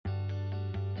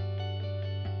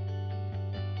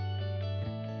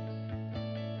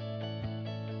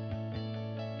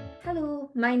Hello,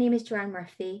 my name is Joanne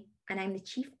Murphy and I'm the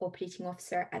Chief Operating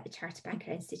Officer at the Chartered Banker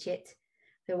Institute,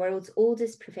 the world's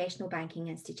oldest professional banking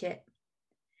institute.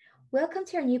 Welcome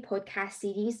to our new podcast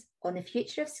series on the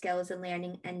future of skills and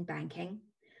learning in banking.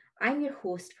 I'm your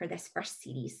host for this first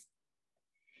series.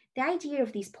 The idea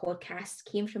of these podcasts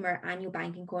came from our annual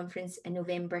banking conference in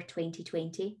November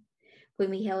 2020, when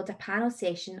we held a panel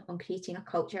session on creating a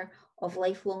culture of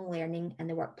lifelong learning in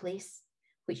the workplace,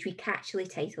 which we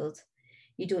catchily titled,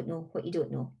 You Don't Know What You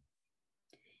Don't Know.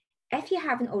 If you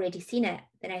haven't already seen it,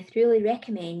 then I thoroughly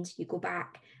recommend you go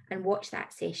back and watch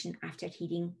that session after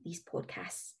hearing these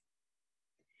podcasts.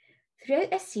 Throughout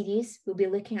this series, we'll be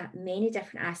looking at many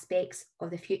different aspects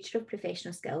of the future of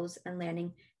professional skills and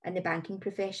learning in the banking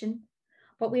profession,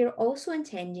 but we are also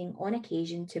intending on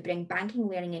occasion to bring banking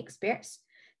learning experts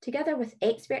together with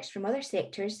experts from other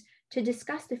sectors to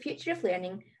discuss the future of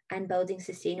learning and building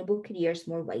sustainable careers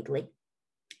more widely.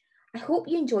 I hope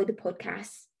you enjoy the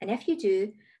podcasts, and if you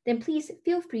do, then please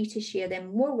feel free to share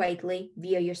them more widely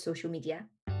via your social media.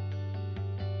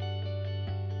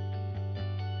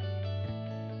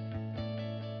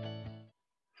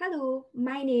 Hello,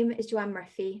 my name is Joanne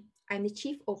Murphy. I'm the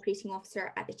Chief Operating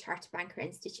Officer at the Chartered Banker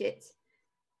Institute,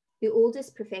 the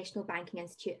oldest professional banking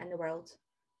institute in the world.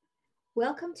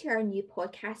 Welcome to our new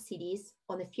podcast series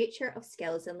on the future of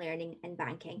skills and learning in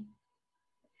banking.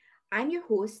 I'm your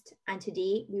host, and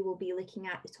today we will be looking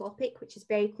at the topic which is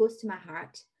very close to my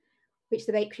heart, which is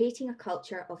about creating a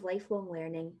culture of lifelong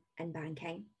learning in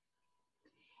banking.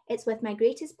 It's with my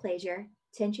greatest pleasure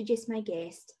to introduce my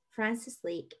guest, Francis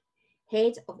Lake,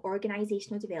 Head of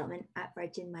Organisational Development at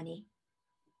Virgin Money.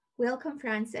 Welcome,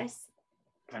 Francis.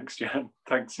 Thanks, Jan.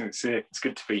 Thanks. It's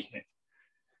good to be here.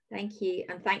 Thank you,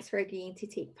 and thanks for agreeing to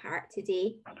take part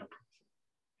today.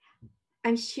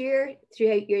 I'm sure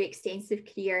throughout your extensive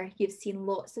career, you've seen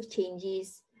lots of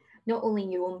changes, not only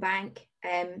in your own bank,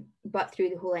 but through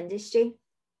the whole industry,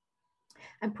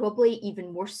 and probably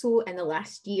even more so in the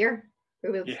last year,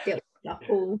 where we've dealt with a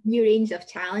whole new range of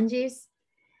challenges.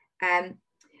 And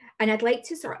I'd like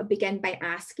to sort of begin by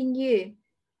asking you,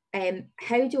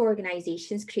 how do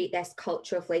organisations create this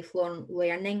culture of lifelong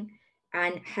learning,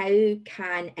 and how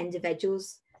can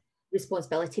individuals'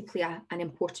 responsibility play an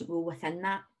important role within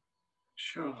that?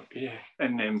 Sure, yeah,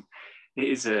 and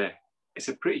it's a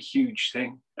pretty huge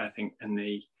thing, I think, and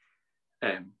I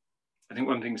think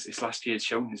one of the things this last year has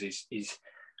shown us is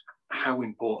how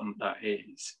important that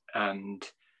is, and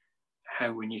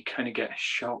how when you kind of get a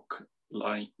shock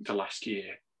like the last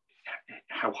year,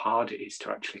 how hard it is to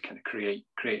actually kind of create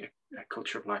a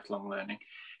culture of lifelong learning.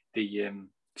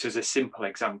 So as a simple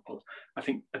example, I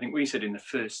think we said it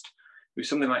was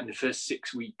something like in the first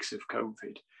 6 weeks of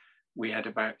COVID, we had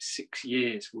about 6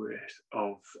 years worth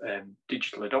of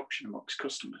digital adoption amongst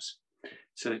customers.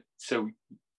 So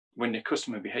when the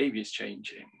customer behaviour is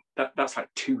changing, that's like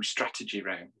 2 strategy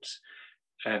rounds.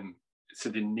 So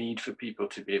the need for people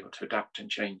to be able to adapt and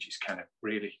change is kind of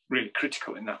really, really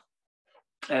critical in that.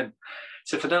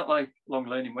 So for that lifelong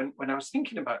learning, when I was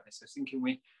thinking about this, I was thinking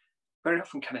we very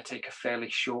often kind of take a fairly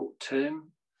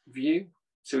short-term view.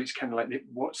 So it's kind of like,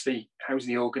 how's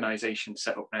the organisation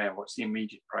set up now? What's the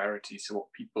immediate priorities? So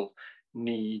what people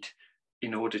need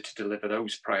in order to deliver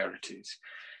those priorities,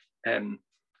 and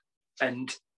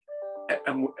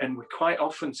we quite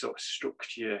often sort of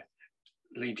structure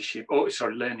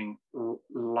learning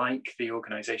like the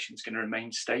organisation is going to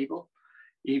remain stable,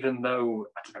 even though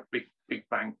big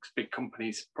banks, big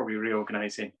companies probably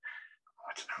reorganising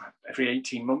every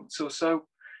 18 months or so.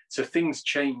 So things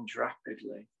change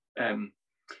rapidly.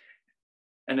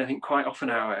 And I think quite often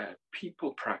our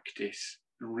people practice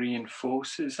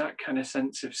reinforces that kind of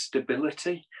sense of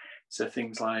stability. So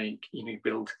things like,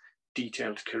 build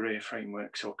detailed career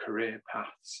frameworks or career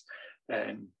paths,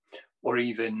 or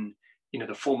even,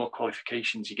 the formal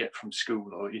qualifications you get from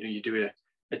school, or, you do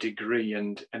a degree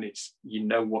and it's,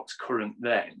 what's current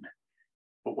then,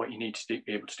 but what you need to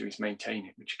be able to do is maintain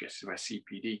it, which I guess is where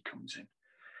CPD comes in.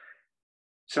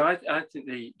 So I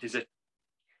think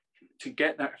to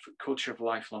get that culture of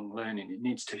lifelong learning,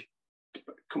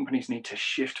 companies need to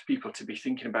shift people to be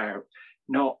thinking about,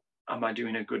 not am I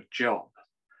doing a good job,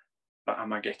 but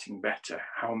am I getting better?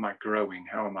 How am I growing?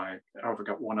 How have I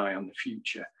got one eye on the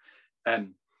future?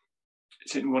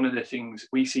 So one of the things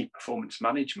we see performance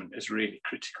management as really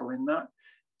critical in that.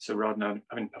 So rather than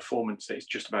having performance that is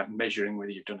just about measuring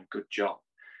whether you've done a good job,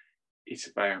 it's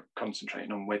about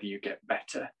concentrating on whether you get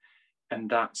better. And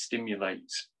that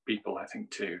stimulates people, I think,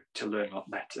 to learn a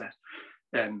lot better.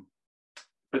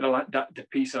 But the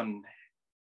piece on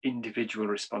individual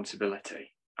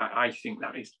responsibility, I think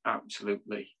that is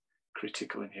absolutely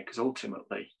critical in here, because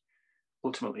ultimately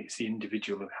ultimately it's the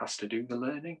individual who has to do the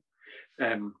learning.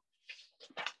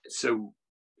 So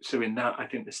in that, I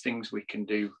think there's things we can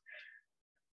do.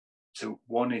 So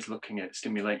one is looking at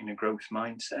stimulating a growth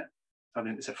mindset. I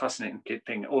think it's a fascinating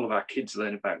thing. All of our kids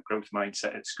learn about growth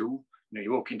mindset at school. You know,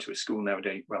 you walk into a school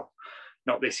nowadays, well,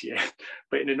 not this year,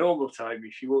 but in a normal time,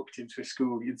 if you walked into a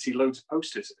school, you'd see loads of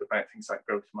posters about things like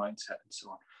growth mindset and so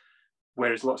on.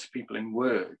 Whereas lots of people in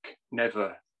work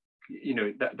never, you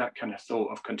know, that kind of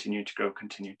thought of continue to grow,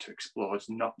 continue to explore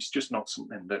it's just not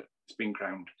something that's been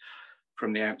ground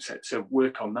from the outset. So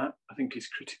work on that, I think, is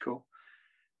critical.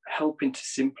 Helping to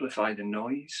simplify the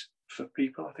noise for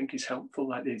people, I think, is helpful.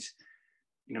 Like this,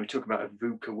 you know, we talk about a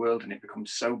VUCA world and it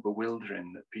becomes so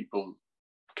bewildering that people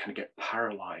kind of get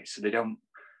paralyzed. So they don't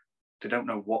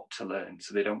know what to learn.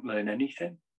 So they don't learn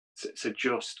anything. So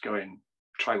just going,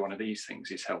 try one of these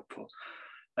things is helpful.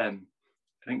 I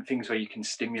think things where you can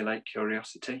stimulate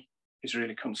curiosity is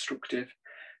really constructive.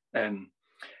 And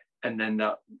then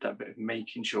that bit of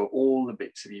making sure all the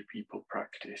bits of your people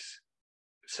practice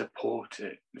support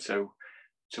it. So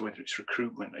whether it's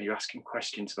recruitment, are you asking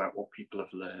questions about what people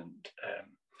have learned,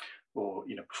 or,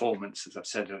 you know, performance, as I've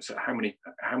said, so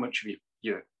how much of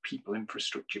your people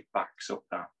infrastructure backs up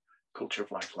that culture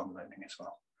of lifelong learning as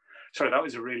well. Sorry, that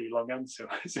was a really long answer,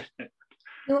 isn't it?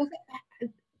 No,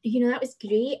 you know, that was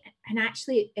great. And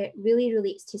actually it really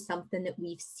relates to something that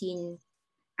we've seen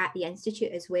at the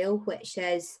Institute as well, which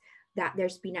is that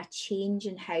there's been a change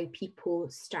in how people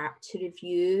start to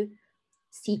review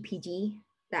CPD,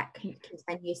 that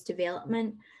continuous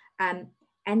development.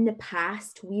 In the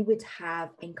past, we would have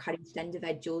encouraged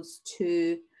individuals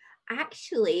to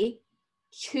actually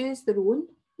choose their own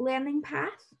learning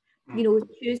path, you know,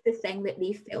 choose the thing that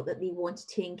they felt that they wanted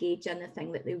to engage in, the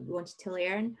thing that they wanted to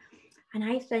learn. And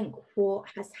I think what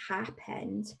has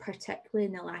happened, particularly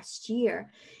in the last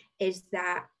year, is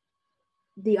that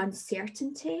the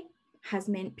uncertainty has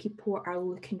meant people are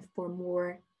looking for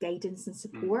more guidance and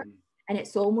support. And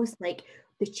it's almost like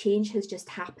the change has just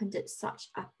happened at such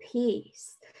a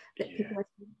pace that people are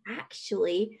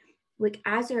actually, like,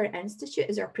 as our institute,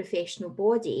 as our professional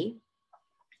body,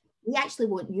 we actually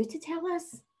want you to tell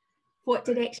us what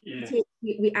direction to take.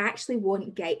 We actually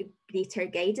want greater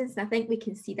guidance. And I think we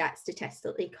can see that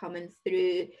statistically coming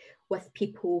through with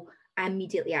people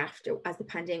immediately after, as the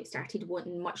pandemic started,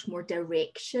 wanting much more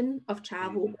direction of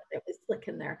travel, whether it was like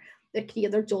in their career,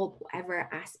 their job, whatever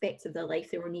aspects of their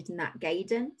life they were needing that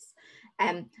guidance.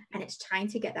 And it's trying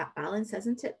to get that balance,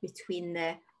 isn't it, between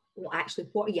the, well, actually,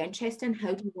 what are you interested in?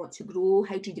 How do you want to grow?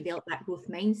 How do you develop that growth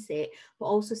mindset? But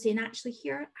also saying, actually,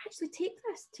 here, actually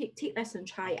take this and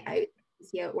try it out,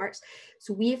 see how it works.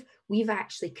 So we've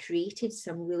actually created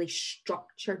some really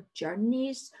structured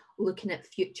journeys looking at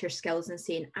future skills and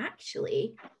saying,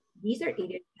 actually, these are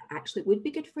areas that actually would be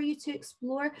good for you to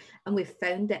explore. And we've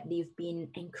found that they've been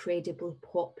incredibly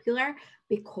popular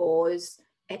because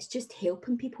it's just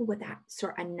helping people with that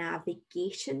sort of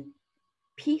navigation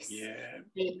piece,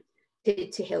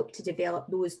 to help to develop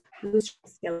those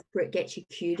skills where it gets you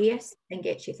curious and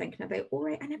gets you thinking about, all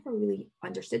right, I never really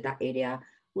understood that area.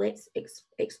 Let's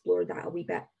explore that a wee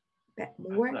bit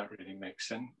more. That really makes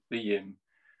sense.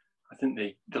 I think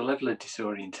the level of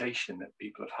disorientation that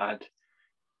people have had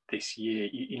this year,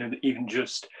 you know, even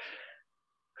just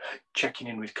checking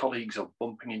in with colleagues or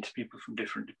bumping into people from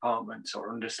different departments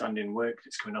or understanding work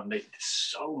that's going on,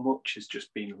 so much has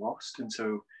just been lost. And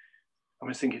so I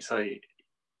always think it's like,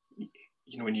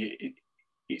 you know,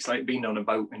 it's like being on a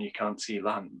boat and you can't see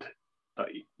land.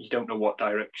 Like, you don't know what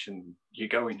direction you're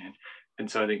going in. And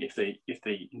so I think if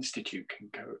the institute can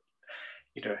go,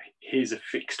 you know, here's a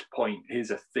fixed point,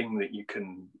 here's a thing that you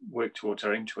can work towards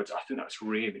or aim towards, I think that's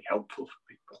really helpful for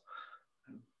people.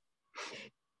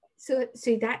 So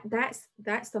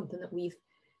that's something that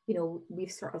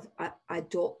we've sort of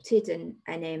adopted,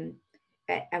 and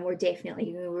we're definitely,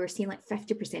 you know, we're seeing like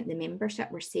 50% of the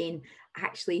membership, we're saying,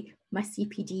 actually, my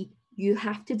CPD, you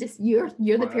have to just, you're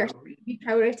the person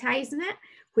prioritizing it,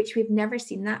 which we've never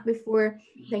seen that before.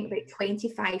 I think about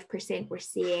 25% were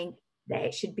saying that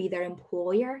it should be their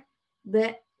employer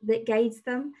that guides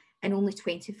them, and only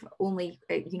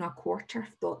a quarter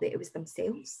thought that it was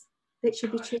themselves that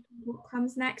should be choosing what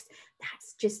comes next.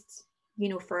 That's just, you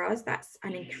know, for us, that's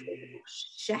an incredible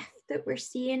shift that we're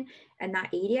seeing in that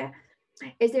area.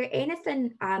 Is there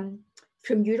anything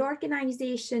from your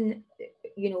organisation,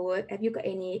 you know, have you got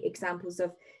any examples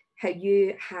of how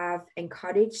you have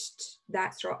encouraged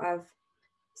that sort of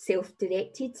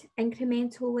self-directed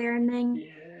incremental learning?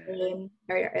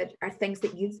 Are things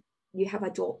that you have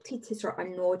adopted to sort of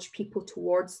nudge people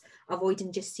towards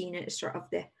avoiding just seeing it as sort of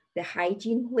the the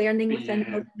hygiene learning within the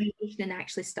Yeah. organisation, and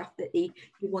actually stuff that you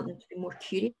want them to be more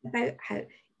curious about? How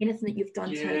anything that you've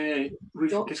done Yeah, to we've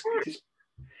stop that?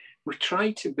 we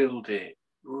tried to build it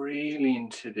really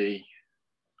into the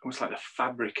almost like the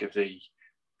fabric of the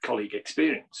colleague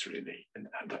experience, really. And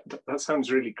that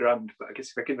sounds really grand, but I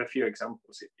guess if I give a few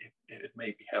examples, it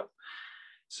maybe help.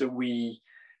 So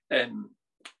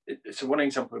so one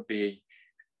example would be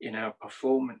in our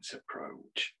performance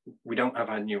approach, we don't have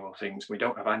annual things, we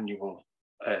don't have annual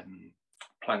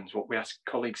plans. What we ask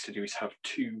colleagues to do is have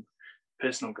 2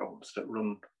 personal goals that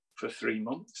run for 3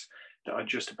 months that are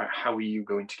just about how are you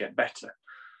going to get better.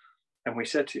 And we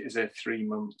set it as a 3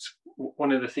 months.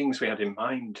 One of the things we had in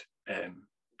mind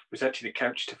was actually the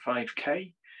couch to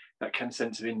 5K, that kind of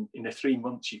sense of in the 3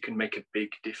 months, you can make a big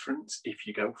difference if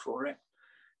you go for it.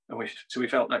 And so we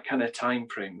felt that kind of time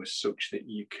frame was such that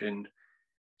you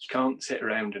can't sit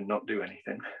around and not do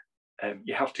anything.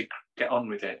 You have to get on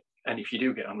with it. And if you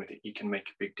do get on with it, you can make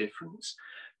a big difference.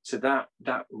 So that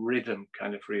rhythm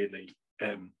kind of really,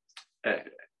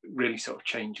 really sort of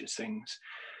changes things.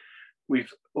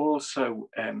 We've also,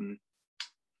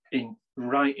 in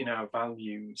our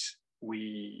values,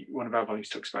 one of our values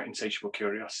talks about insatiable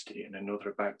curiosity and another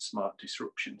about smart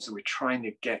disruption. So we're trying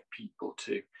to get people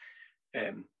to,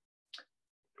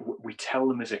 we tell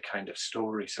them as a kind of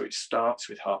story. So it starts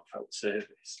with heartfelt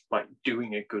service, like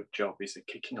doing a good job is the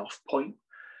kicking off point.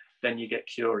 Then you get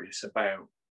curious about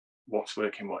what's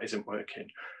working, what isn't working,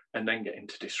 and then get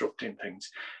into disrupting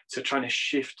things. So trying to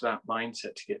shift that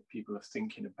mindset to get people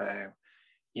thinking about,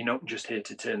 you're not just here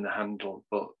to turn the handle,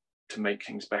 but to make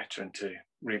things better and to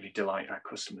really delight our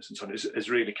customers and so on, has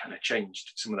really kind of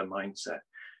changed some of the mindset.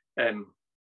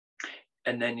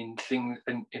 And then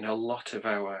in a lot of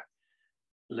our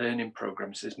learning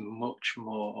programs, there's much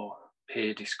more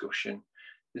peer discussion,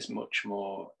 there's much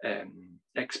more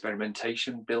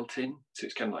experimentation built in. So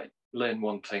it's kind of like learn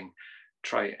one thing,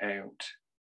 try it out,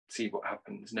 see what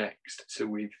happens next. So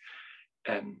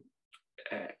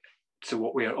so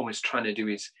what we are almost trying to do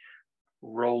is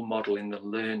role model in the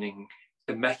learning,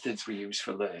 the methods we use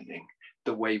for learning,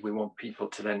 the way we want people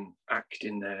to then act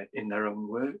in their own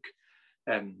work.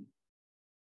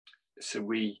 So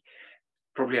we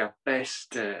probably our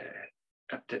best, the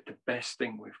best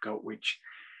thing we've got, which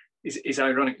is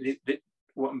ironic.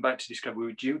 What I'm about to describe, we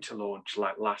were due to launch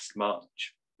like last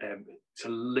March. So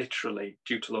literally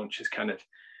due to launch as kind of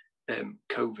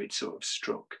COVID sort of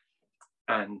struck,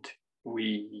 and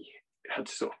we had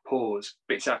to sort of pause.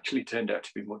 But it's actually turned out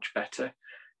to be much better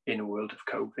in a world of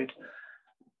COVID.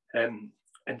 And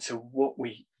so what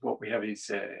we have is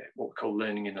what we call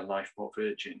learning in a life more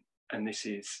virgin, and this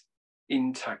is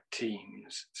intact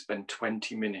teams spend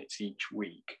 20 minutes each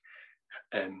week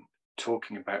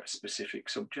talking about a specific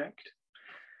subject.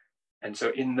 And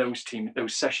so in those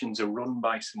sessions are run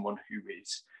by someone who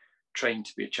is trained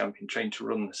to be a champion, trained to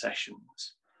run the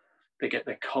sessions. They get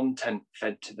their content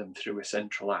fed to them through a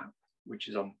central app, which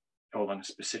is all on a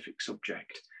specific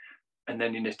subject. And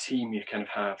then in a team, you kind of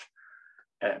have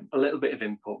a little bit of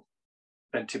input,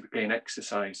 then typically an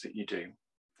exercise that you do.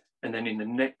 And then in the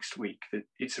next week,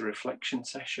 it's a reflection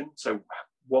session. So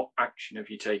what action have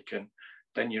you taken?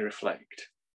 Then you reflect,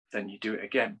 then you do it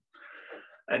again.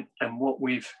 And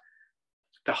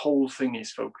the whole thing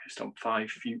is focused on 5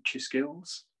 future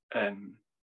skills. And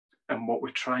what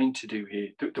we're trying to do here,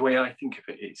 the way I think of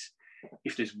it is,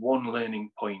 if there's one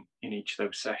learning point in each of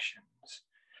those sessions,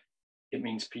 it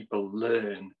means people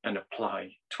learn and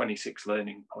apply 26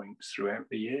 learning points throughout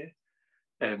the year.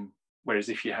 Whereas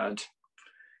if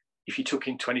you took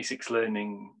in 26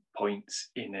 learning points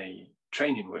in a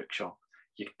training workshop,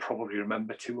 you'd probably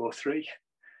remember 2 or 3.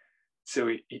 So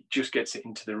it just gets it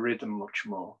into the rhythm much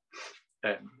more.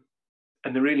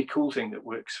 And the really cool thing that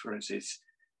works for us is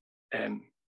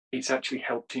it's actually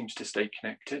helped teams to stay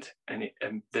connected, and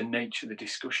the nature of the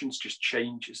discussions just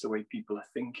changes the way people are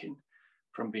thinking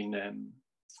from being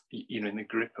in the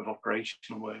grip of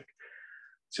operational work.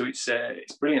 So it's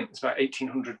brilliant. It's about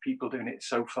 1,800 people doing it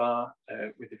so far,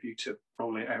 with a view to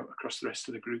roll it out across the rest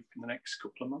of the group in the next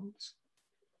couple of months.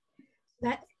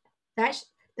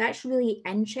 That's really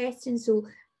interesting. So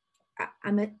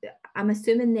I'm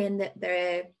assuming then that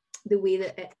the way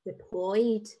that it's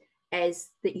deployed is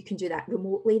that you can do that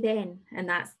remotely then, and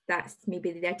that's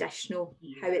maybe the additional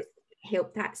how it's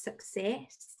helped that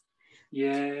success.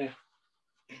 Yeah,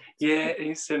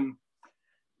 it's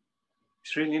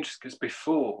really interesting because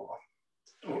before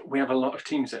we have a lot of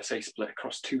teams that say split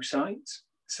across 2 sites.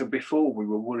 So before we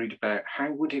were worried about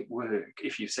how would it work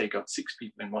if you say got 6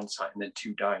 people in one site and then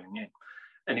 2 dialing in,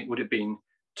 and it would have been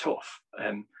tough.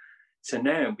 So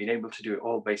now being able to do it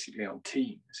all basically on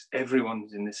Teams,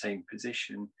 everyone's in the same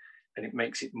position, and it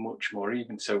makes it much more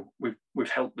even. So we've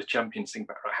helped the champions think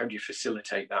about, right, how do you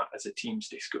facilitate that as a Teams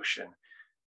discussion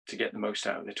to get the most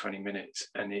out of the 20 minutes?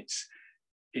 And it's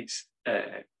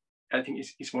I think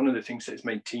it's one of the things that's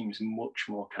made Teams much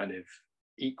more kind of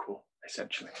equal,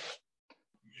 essentially.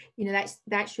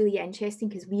 That's really interesting,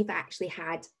 because we've actually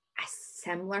had a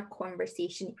similar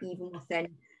conversation even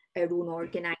within our own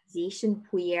organisation,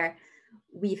 where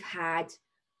we've had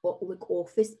like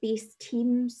office-based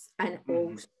teams and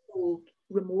also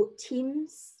remote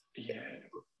teams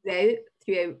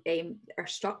throughout our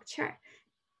structure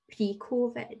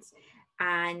pre-COVID.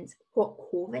 And what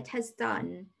COVID has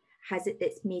done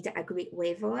it's made it a great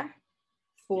leveler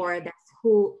for this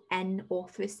whole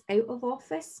in-office,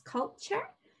 out-of-office culture.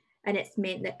 And it's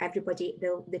meant that everybody,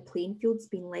 the playing field's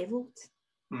been levelled.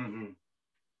 Mm-hmm.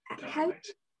 How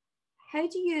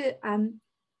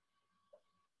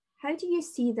do you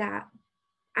see that,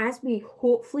 as we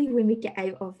hopefully, when we get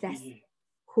out of this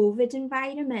COVID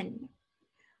environment,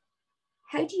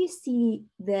 how do you see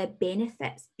the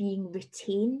benefits being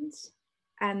retained?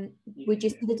 Would you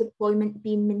see the deployment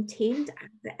being maintained as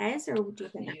it is, or would you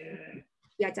think that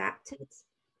be adapted?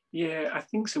 Yeah, I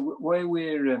think so. Where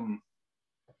we're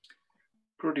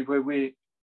broadly,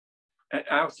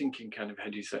 our thinking kind of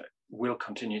head is that we'll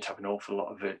continue to have an awful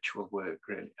lot of virtual work,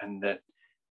 really, and that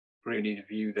really the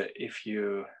view that if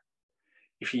you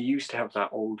used to have that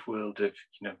old world of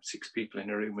 6 people in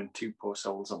a room and 2 poor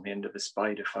souls on the end of a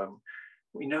spider phone,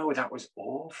 we know that was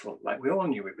awful. Like, we all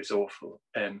knew it was awful.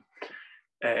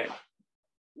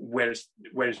 Whereas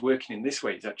working in this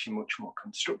way is actually much more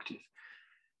constructive,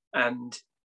 and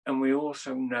we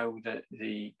also know that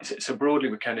so broadly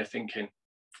we're kind of thinking,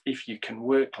 if you can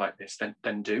work like this,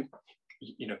 then do,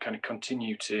 kind of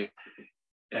continue to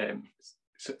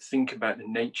think about the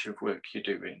nature of work you're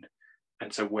doing,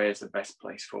 and so where's the best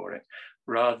place for it,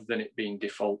 rather than it being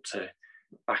default to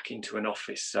back into an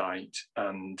office site,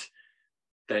 and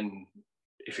then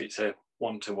if it's a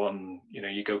one-to-one,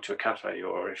 you go to a cafe,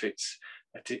 or if it's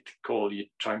a tick call, you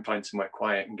try and find somewhere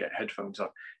quiet and get headphones on.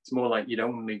 It's more like you'd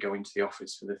only go into the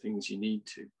office for the things you need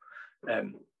to,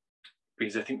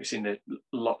 because I think we've seen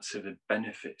lots of the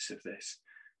benefits of this.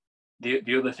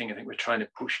 The other thing I think we're trying to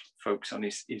push folks on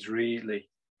is really,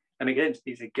 and again,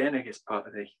 I guess part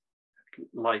of the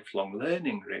lifelong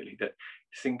learning, really, that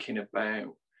thinking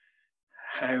about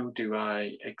how do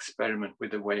I experiment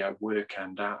with the way I work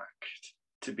and act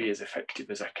to be as effective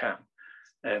as I can.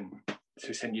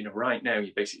 So saying, right now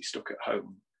you're basically stuck at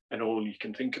home and all you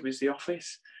can think of is the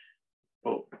office,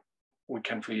 but we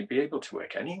can really be able to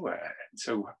work anywhere.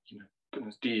 So,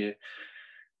 do you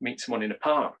meet someone in a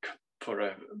park for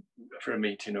a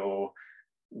meeting, or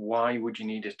why would you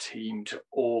need a team to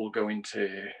all go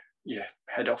into your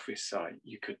head office site?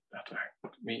 You could, I don't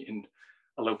know, meet in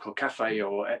a local cafe,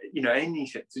 or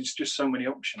anything. There's just so many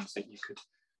options that you could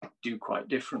do quite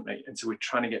differently. And so we're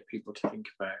trying to get people to think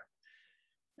about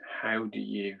how do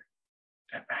you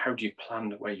plan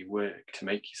the way you work to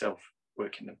make yourself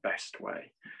work in the best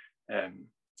way.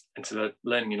 And so the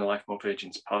learning in a life more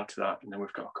virgin is part of that. And then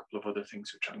we've got a couple of other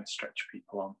things we're trying to stretch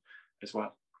people on as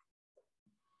well.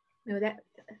 No,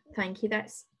 thank you.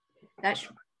 That's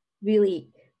really,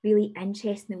 really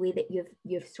interesting, the way that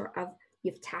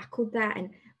you've tackled that.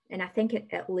 And I think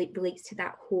it relates to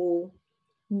that whole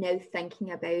now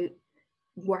thinking about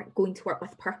going to work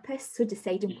with purpose. So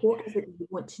deciding what is it you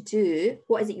want to do,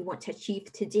 what is it you want to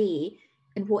achieve today,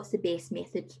 and what's the best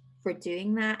method for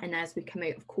doing that. And as we come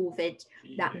out of COVID,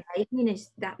 that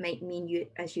might mean you,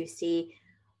 as you say,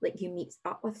 like you meet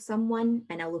up with someone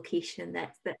in a location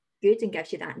that's good and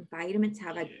gives you that environment to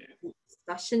have a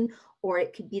discussion, or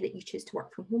it could be that you choose to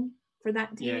work from home for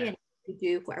that day and you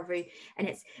do whatever.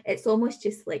 And it's almost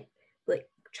just like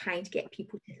trying to get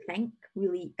people to think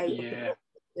really out of what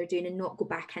they're doing and not go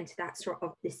back into that sort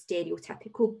of the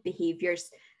stereotypical behaviours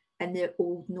and the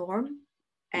old norm.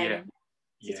 Take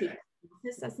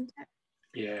this, isn't it?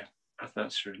 Yeah,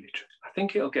 that's really true. I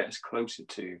think it'll get us closer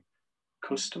to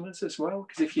customers as well,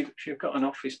 because if you've got an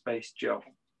office-based job,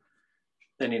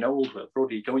 then in old world,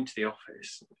 broadly, you go into the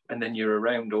office and then you're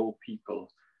around all people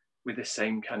with the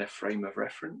same kind of frame of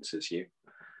reference as you.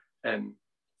 And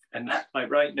like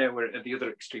right now, we're at the other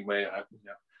extreme where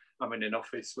I'm in an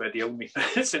office where the only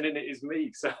person in it is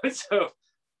me. So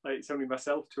like, it's only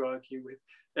myself to argue with.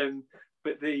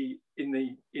 But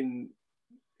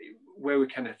where we're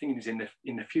kind of thinking is in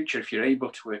the future, if you're able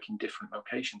to work in different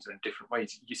locations or in different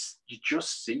ways, you're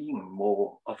just seeing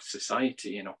more of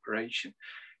society in operation.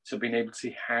 So being able to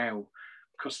see how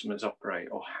customers operate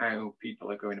or how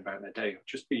people are going about their day, or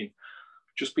just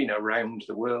just being around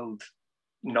the world,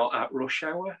 not at rush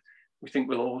hour, we think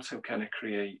will also kind of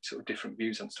create sort of different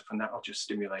views on stuff, and that'll just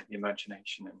stimulate the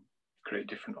imagination and create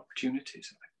different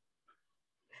opportunities.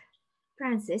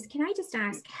 Francis, can I just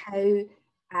ask how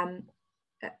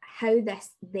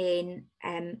this then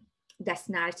this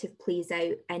narrative plays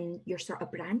out in your sort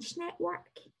of branch network,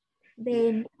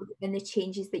 then, and the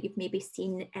changes that you've maybe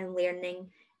seen in learning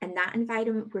in that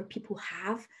environment where people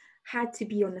have had to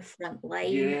be on the front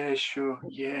line? Yeah, sure.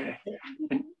 Yeah,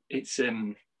 and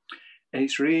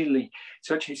it's really,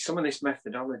 so actually some of this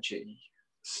methodology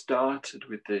started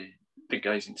with the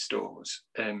guys in stores,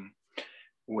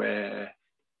 where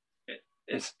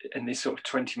it's, and this sort of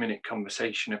 20-minute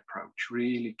conversation approach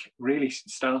really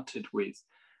started with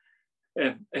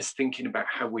us thinking about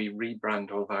how we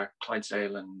rebrand all of our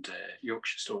Clydesdale and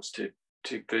Yorkshire stores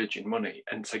to Virgin Money,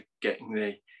 and so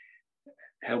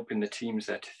helping the teams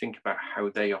there to think about how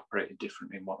they operated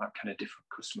differently and what that kind of different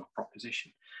customer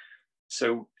proposition.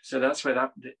 So that's where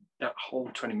that whole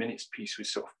 20 minutes piece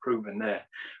was sort of proven there.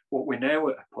 What we're now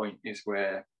at a point is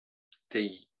where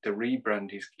the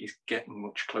rebrand is getting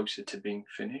much closer to being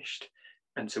finished.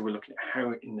 And so we're looking at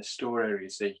how in the store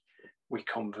areas we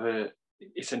convert,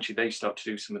 essentially they start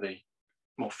to do some of the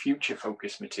more future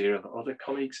focused material that other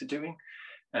colleagues are doing.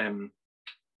 And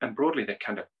broadly they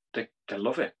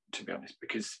love it, to be honest,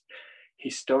 because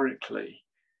historically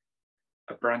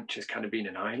a branch has kind of been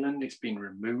an island. It's been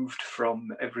removed from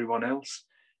everyone else.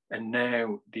 And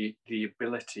now the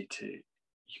ability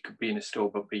you could be in a store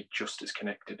but be just as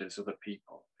connected as other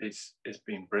people has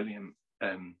been brilliant.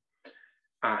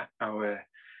 Our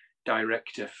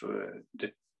director for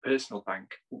the personal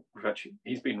bank,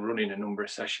 he's been running a number of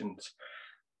sessions,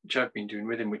 which I've been doing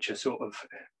with him, which are sort of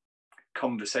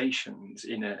conversations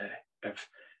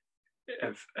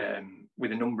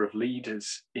with a number of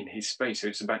leaders in his space. So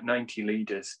it's about 90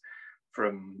 leaders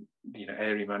from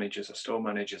area managers or store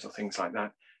managers or things like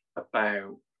that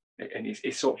about, and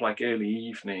it's sort of like early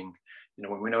evening,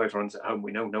 when we know everyone's at home,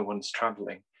 we know no one's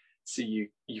traveling, so you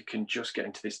can just get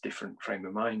into this different frame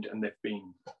of mind, and they've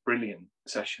been brilliant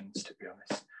sessions, to be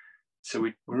honest. So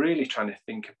we're really trying to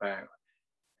think about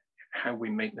how we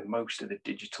make the most of the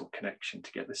digital connection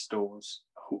to get the stores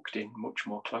hooked in much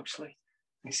more closely.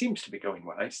 It seems to be going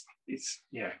well. It's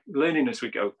learning as we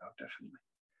go, though, definitely.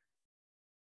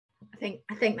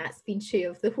 I think that's been true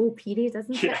of the whole period,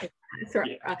 isn't it? Sort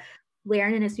of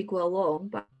learning as we go along,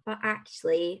 but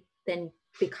actually then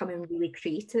becoming really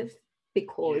creative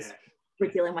because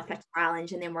we're dealing with a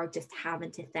challenge, and then we're just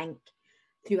having to think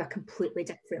through a completely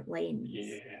different lens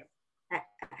at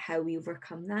how we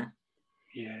overcome that.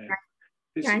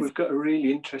 We've got a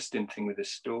really interesting thing with the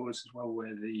stores as well, where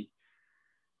it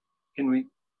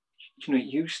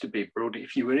used to be broadly,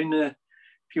 if you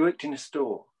worked in a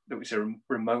store that was a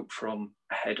remote from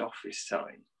a head office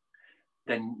site,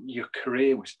 then your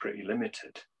career was pretty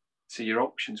limited. So your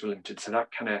options were limited. So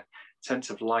that kind of sense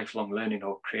of lifelong learning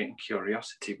or creating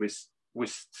curiosity was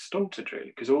stunted,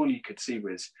 really, because all you could see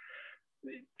was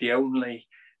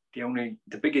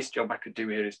the biggest job I could do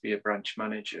here is be a branch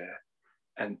manager,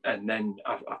 and then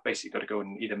I've basically got to go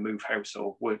and either move house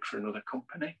or work for another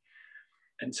company.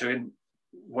 And so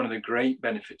one of the great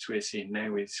benefits we're seeing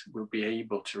now is we'll be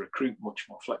able to recruit much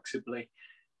more flexibly.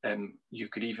 You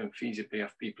could even feasibly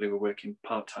have people who are working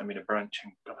part-time in a branch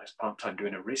and part-time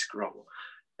doing a risk role.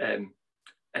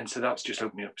 And so that's just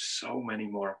opening up so many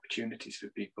more opportunities for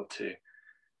people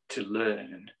to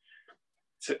learn.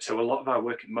 So a lot of our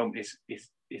work at the moment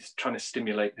is trying to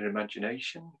stimulate their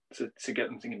imagination, to get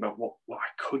them thinking about what I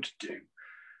could do.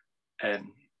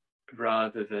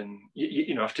 Rather than,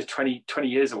 after 20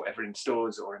 years or whatever in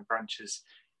stores or in branches,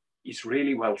 it's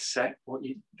really well set.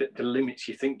 The limits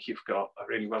you think you've got are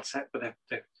really well set, but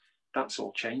that's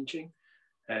all changing.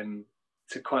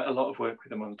 So quite a lot of work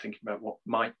with them on thinking about what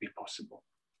might be possible.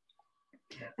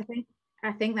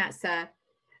 I think that's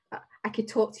I could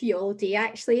talk to you all day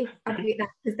actually about that,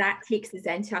 because that takes us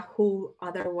into a whole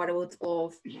other world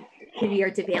of career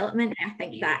development. I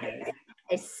think that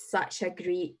is such a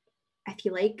great, if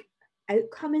you like,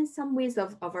 outcome in some ways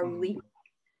of a really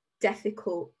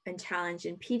difficult and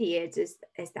challenging period is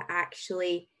that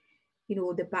actually,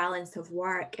 the balance of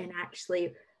work and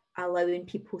actually allowing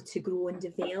people to grow and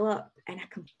develop in a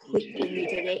completely new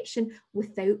direction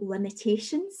without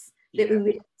limitations that we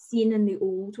would have seen in the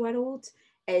old world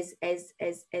is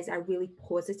a really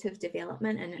positive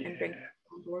development, and bring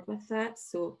on board with that.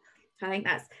 So I think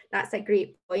that's a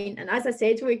great point. And as I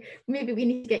said, maybe we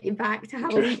need to get you back to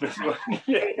have a look at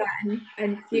that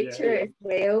in future as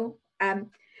well.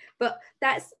 But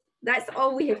that's that's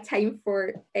all we have time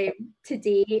for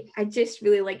today. I'd just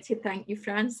really like to thank you,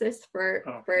 Francis, for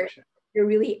your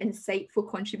really insightful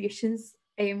contributions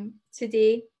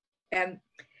today. And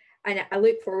I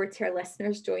look forward to our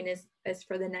listeners joining us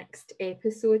for the next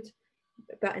episode.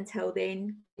 But until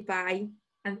then, goodbye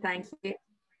and thank you.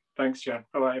 Thanks, Jan.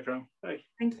 Bye-bye, everyone. Bye.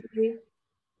 Thank you.